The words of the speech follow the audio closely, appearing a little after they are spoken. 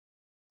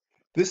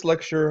This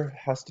lecture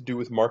has to do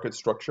with market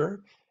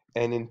structure,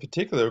 and in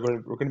particular,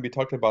 we're going to be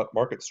talking about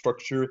market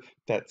structure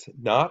that's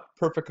not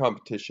perfect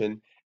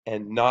competition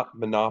and not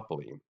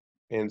monopoly.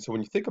 And so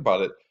when you think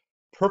about it,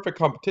 perfect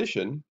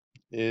competition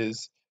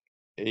is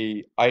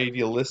a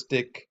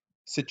idealistic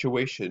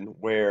situation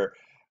where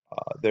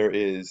there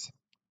is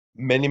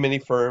many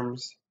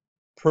firms,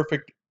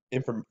 perfect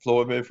flow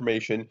of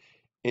information,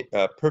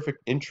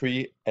 perfect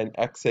entry and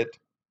exit,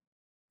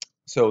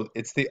 so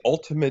it's the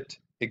ultimate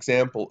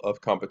example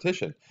of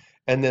competition.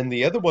 And then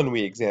the other one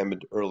we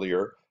examined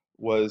earlier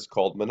was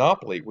called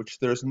monopoly, which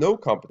there's no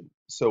competition.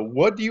 So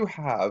what do you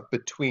have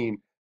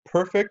between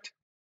perfect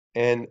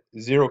and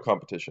zero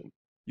competition?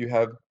 You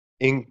have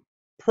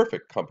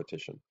imperfect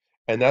competition.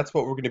 And that's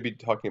what we're going to be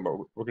talking about.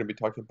 We're going to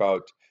be talking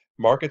about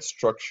market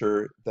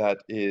structure that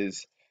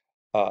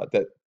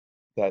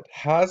that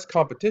has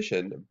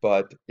competition,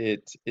 but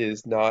it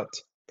is not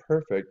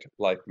perfect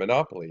like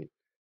monopoly.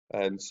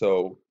 And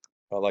so,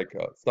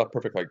 it's not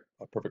perfect like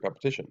a perfect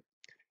competition.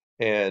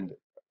 And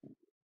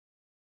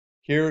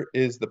here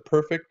is the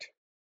perfect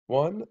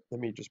one. Let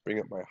me just bring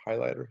up my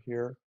highlighter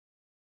here.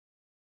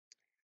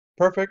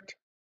 Perfect,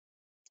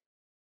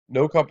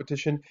 no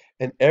competition,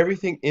 and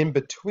everything in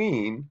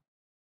between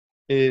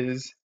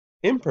is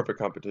imperfect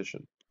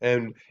competition.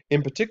 And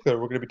in particular,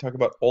 we're going to be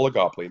talking about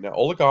oligopoly. Now,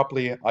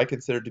 oligopoly I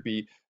consider to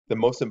be the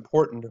most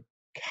important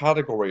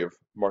category of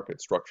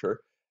market structure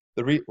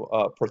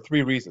for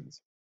three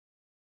reasons.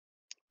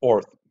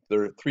 Or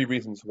there are three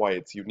reasons why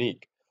it's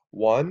unique.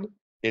 One,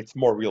 it's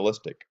more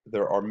realistic.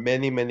 There are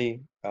many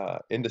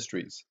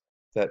industries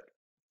that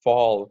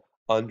fall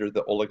under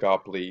the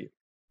oligopoly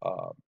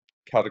uh,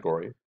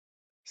 category.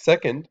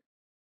 Second,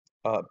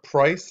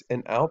 price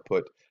and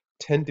output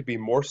tend to be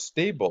more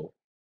stable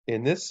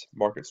in this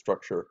market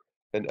structure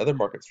than other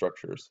market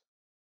structures.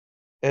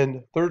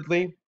 And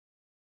thirdly,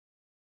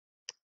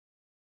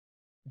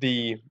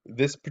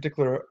 this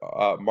particular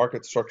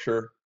market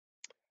structure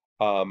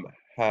um,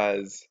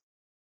 has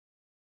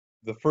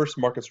the first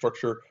market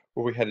structure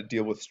where we had to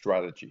deal with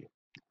strategy.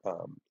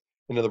 Um,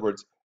 in other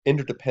words,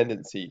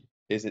 interdependency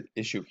is an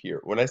issue here.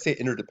 When I say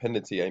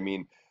interdependency, I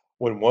mean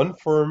when one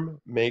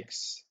firm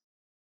makes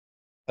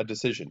a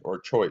decision or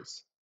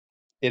choice,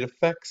 it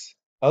affects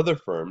other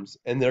firms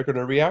and they're going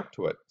to react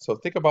to it. So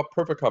think about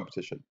perfect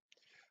competition.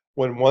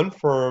 When one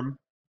firm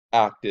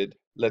acted,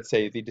 let's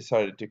say they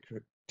decided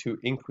to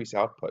increase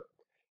output,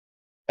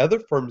 other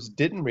firms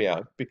didn't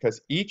react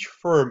because each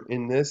firm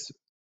in this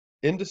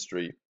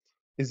industry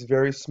is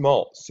very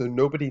small, so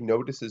nobody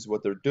notices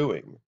what they're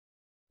doing.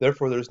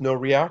 Therefore, there's no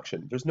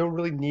reaction. There's no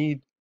really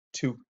need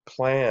to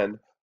plan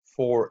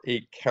for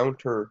a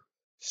counter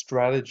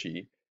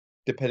strategy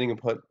depending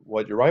upon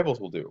what your rivals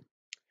will do.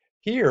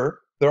 Here,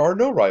 there are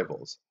no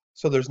rivals,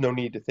 so there's no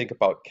need to think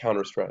about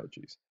counter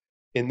strategies.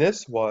 In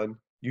this one,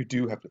 you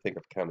do have to think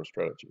of counter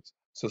strategies.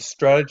 So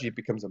strategy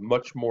becomes a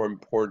much more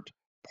important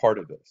part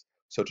of this.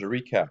 So to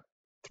recap,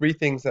 three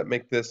things that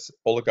make this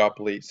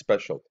oligopoly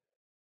special.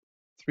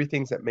 Three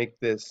things that make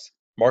this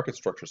market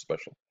structure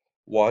special.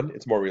 One,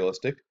 it's more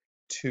realistic.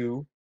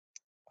 Two,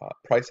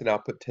 price and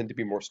output tend to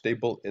be more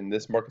stable in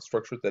this market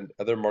structure than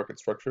other market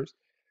structures.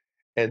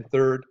 And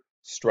third,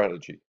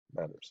 strategy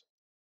matters.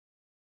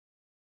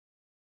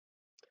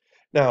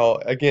 Now,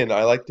 again,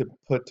 I like to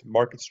put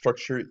market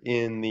structure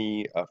in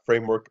the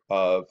framework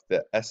of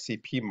the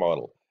SCP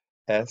model.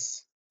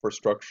 S for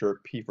structure,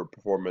 P for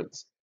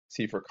performance,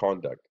 C for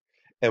conduct.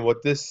 And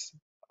what this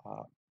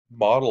uh,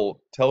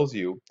 model tells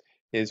you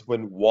is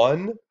when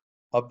one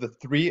of the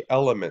three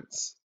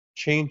elements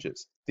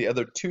changes, the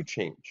other two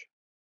change.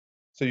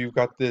 So you've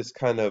got this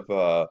kind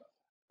of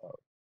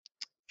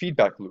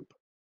feedback loop.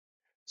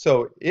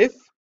 So if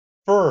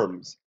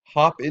firms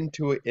hop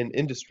into an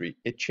industry,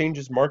 it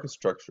changes market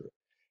structure.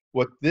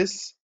 What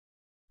this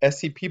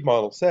SCP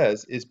model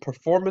says is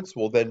performance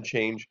will then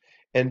change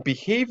and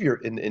behavior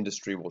in the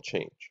industry will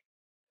change.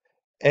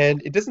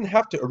 And it doesn't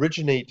have to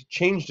originate,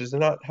 change does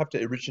not have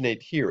to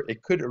originate here.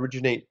 It could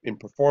originate in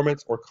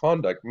performance or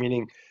conduct,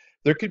 meaning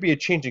there could be a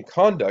change in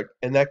conduct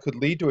and that could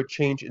lead to a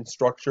change in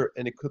structure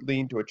and it could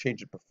lead to a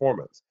change in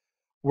performance.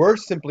 We're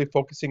simply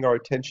focusing our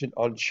attention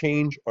on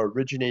change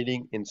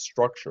originating in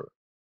structure.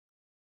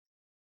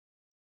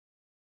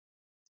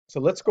 So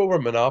let's go over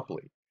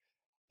monopoly.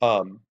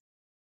 Um,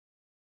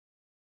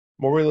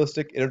 More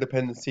realistic,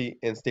 interdependency,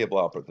 and stable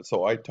output.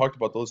 So I talked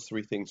about those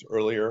three things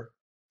earlier.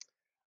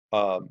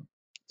 Um,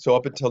 so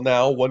up until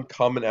now, one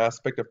common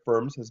aspect of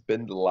firms has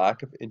been the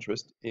lack of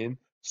interest in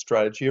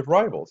strategy of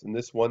rivals. And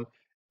this one,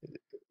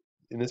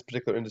 in this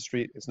particular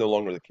industry, is no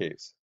longer the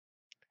case.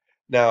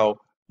 Now,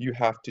 you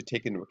have to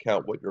take into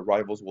account what your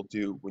rivals will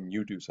do when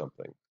you do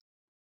something.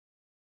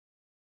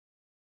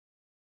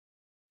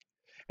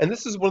 And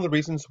this is one of the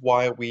reasons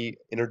why we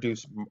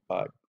introduce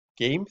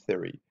game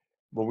theory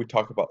when we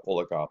talk about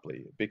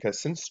oligopoly, because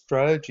since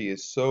strategy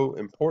is so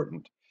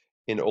important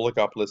in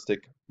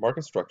oligopolistic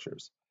market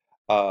structures,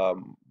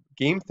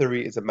 game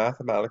theory is a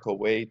mathematical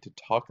way to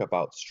talk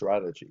about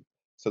strategy.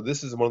 So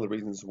this is one of the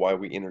reasons why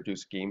we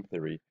introduce game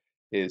theory,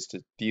 is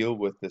to deal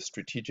with the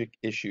strategic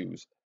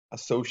issues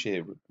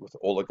associated with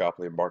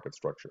oligopoly market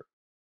structure.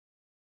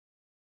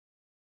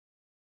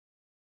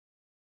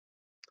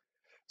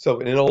 So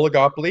in an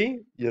oligopoly,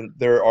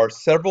 there are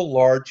several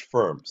large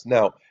firms.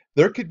 Now,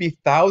 there could be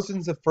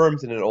thousands of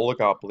firms in an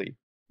oligopoly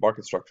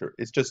market structure.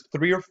 It's just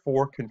three or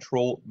four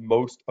control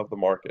most of the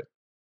market.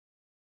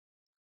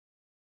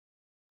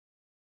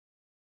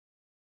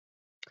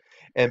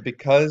 And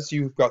because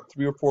you've got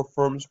three or four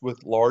firms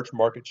with large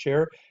market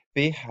share,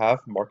 they have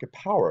market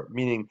power,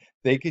 meaning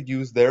they could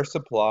use their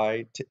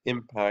supply to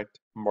impact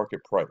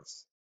market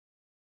price.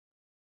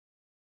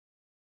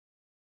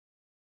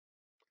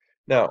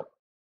 Now,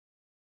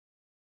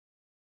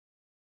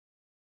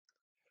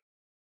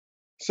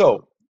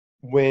 so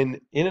when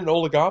in an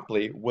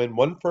oligopoly, when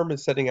one firm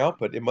is setting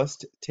output, it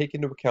must take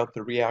into account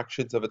the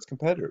reactions of its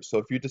competitors. So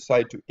if you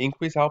decide to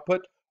increase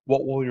output,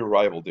 what will your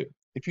rival do?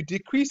 If you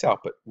decrease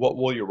output, what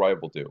will your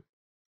rival do?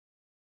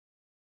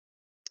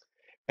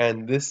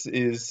 And this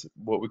is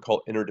what we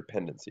call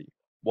interdependency.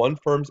 One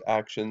firm's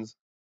actions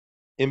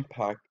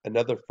impact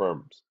another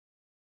firm's.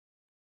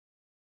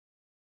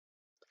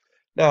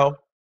 Now,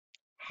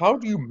 how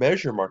do you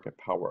measure market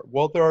power?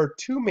 Well, there are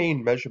two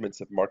main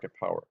measurements of market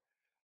power.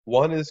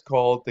 One is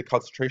called the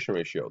concentration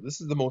ratio.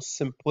 This is the most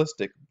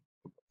simplistic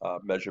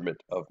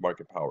measurement of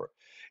market power.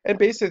 And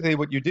basically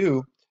what you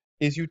do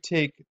is you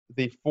take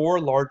the four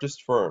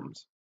largest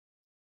firms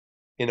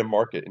in a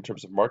market in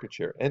terms of market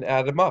share and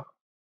add them up.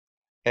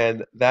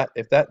 And that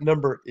if that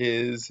number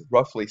is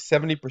roughly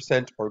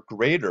 70% or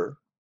greater,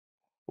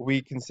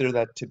 we consider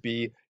that to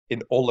be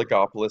in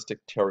oligopolistic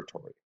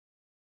territory.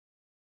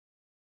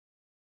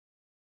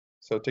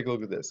 So take a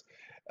look at this.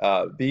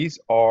 These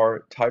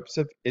are types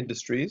of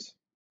industries,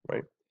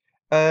 right?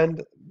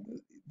 And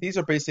these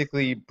are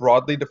basically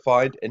broadly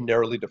defined and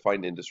narrowly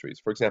defined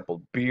industries. For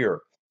example, beer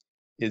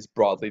is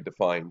broadly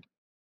defined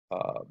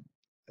uh,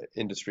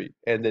 industry.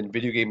 And then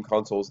video game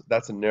consoles,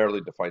 that's a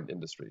narrowly defined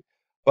industry.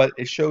 But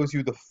it shows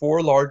you the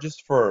four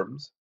largest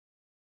firms,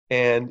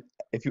 and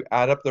if you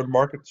add up their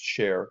market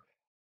share,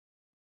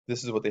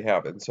 this is what they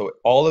have. And so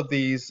all of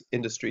these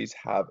industries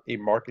have a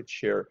market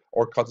share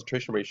or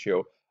concentration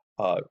ratio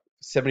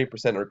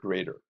 70% or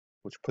greater,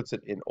 which puts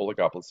it in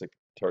oligopolistic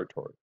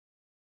territory.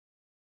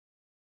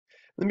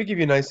 Let me give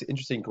you a nice,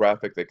 interesting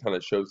graphic that kind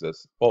of shows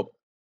this. Well,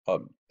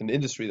 an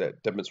industry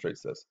that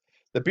demonstrates this.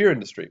 The beer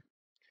industry.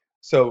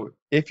 So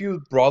if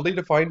you broadly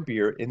define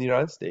beer in the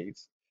United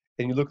States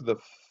and you look at the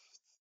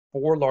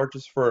four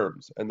largest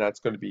firms, and that's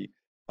going to be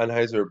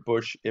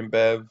Anheuser-Busch,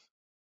 InBev,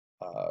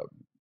 uh,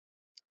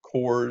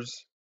 Coors,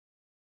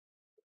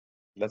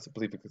 that's I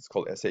believe it's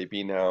called SAB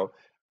now,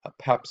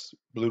 Pabst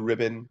Blue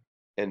Ribbon,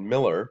 and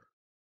Miller,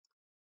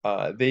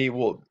 they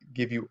will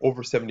give you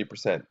over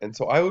 70%. And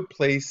so I would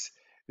place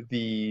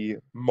the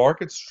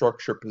market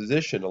structure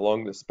position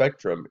along the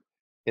spectrum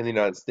in the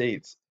United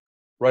States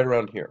right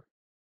around here.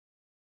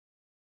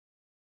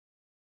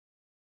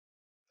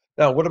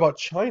 Now, what about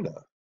China?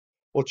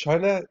 Well,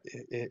 China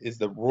is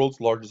the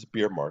world's largest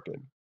beer market.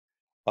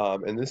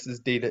 And this is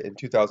data in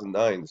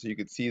 2009. So you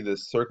can see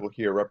this circle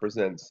here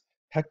represents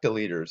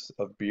hectoliters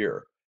of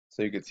beer.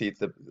 So you can see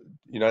the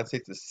United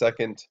States is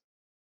second,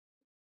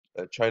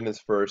 China's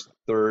first,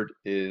 third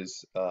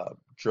is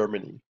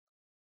Germany.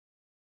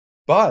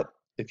 But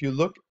if you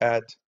look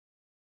at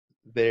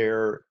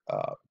their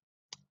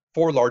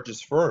four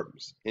largest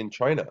firms in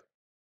China,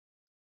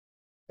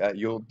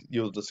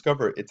 you'll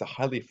discover it's a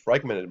highly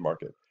fragmented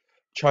market.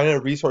 China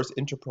Resource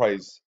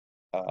Enterprise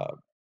uh,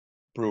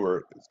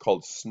 brewer, it's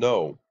called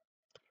Snow,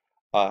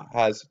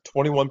 has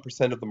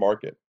 21% of the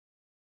market.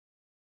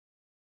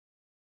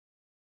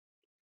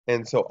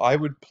 And so I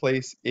would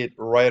place it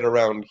right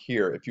around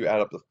here if you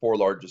add up the four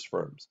largest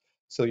firms.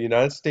 So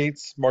United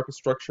States market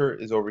structure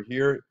is over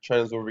here,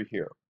 China's over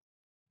here.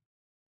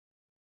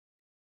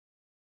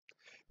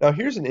 Now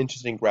here's an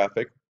interesting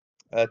graphic.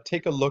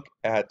 Take a look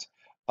at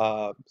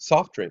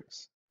soft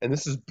drinks, and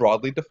this is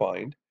broadly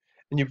defined.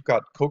 And you've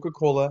got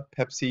Coca-Cola,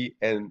 Pepsi,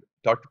 and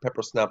Dr.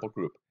 Pepper Snapple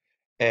Group.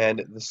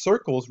 And the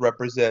circles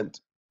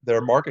represent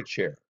their market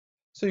share.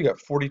 So you got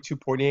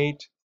 42.8,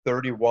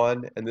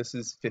 31, and this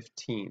is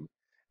 15.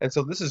 And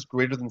so this is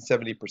greater than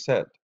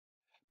 70%.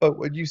 But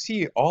what you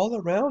see all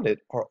around it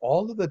are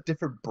all of the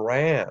different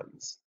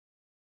brands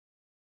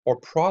or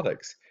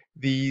products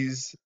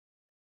these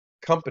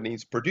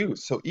companies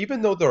produce. So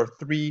even though there are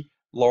three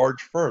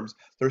large firms,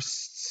 there's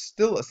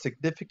still a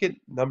significant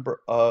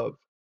number of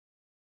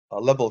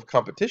level of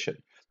competition.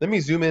 Let me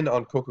zoom in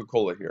on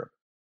Coca-Cola here.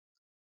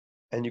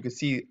 And you can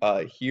see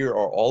here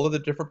are all of the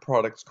different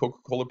products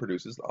Coca-Cola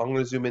produces. I'm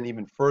going to zoom in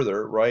even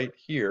further right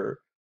here,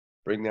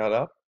 bring that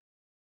up.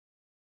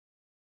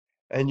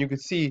 And you can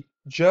see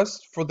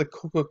just for the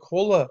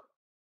Coca-Cola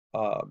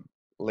um,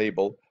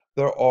 label,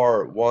 there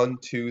are 1,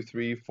 2,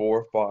 3,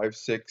 4, 5,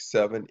 6,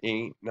 7,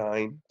 8,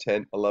 9,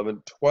 10,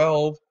 11,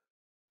 12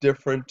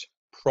 different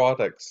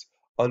products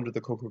under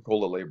the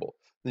Coca-Cola label.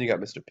 Then you got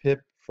Mr. Pibb,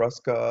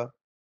 Fresca,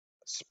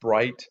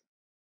 Sprite.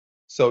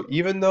 So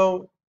even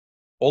though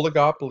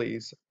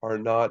oligopolies are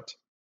not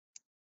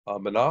a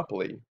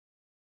monopoly,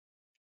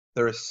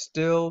 there is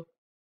still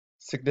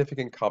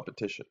significant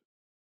competition.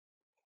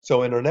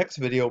 So in our next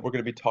video, we're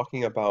going to be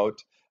talking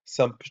about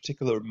some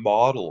particular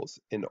models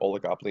in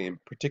oligopoly. In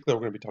particular,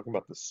 we're going to be talking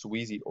about the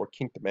Sweezy or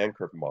kink demand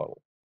curve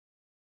model.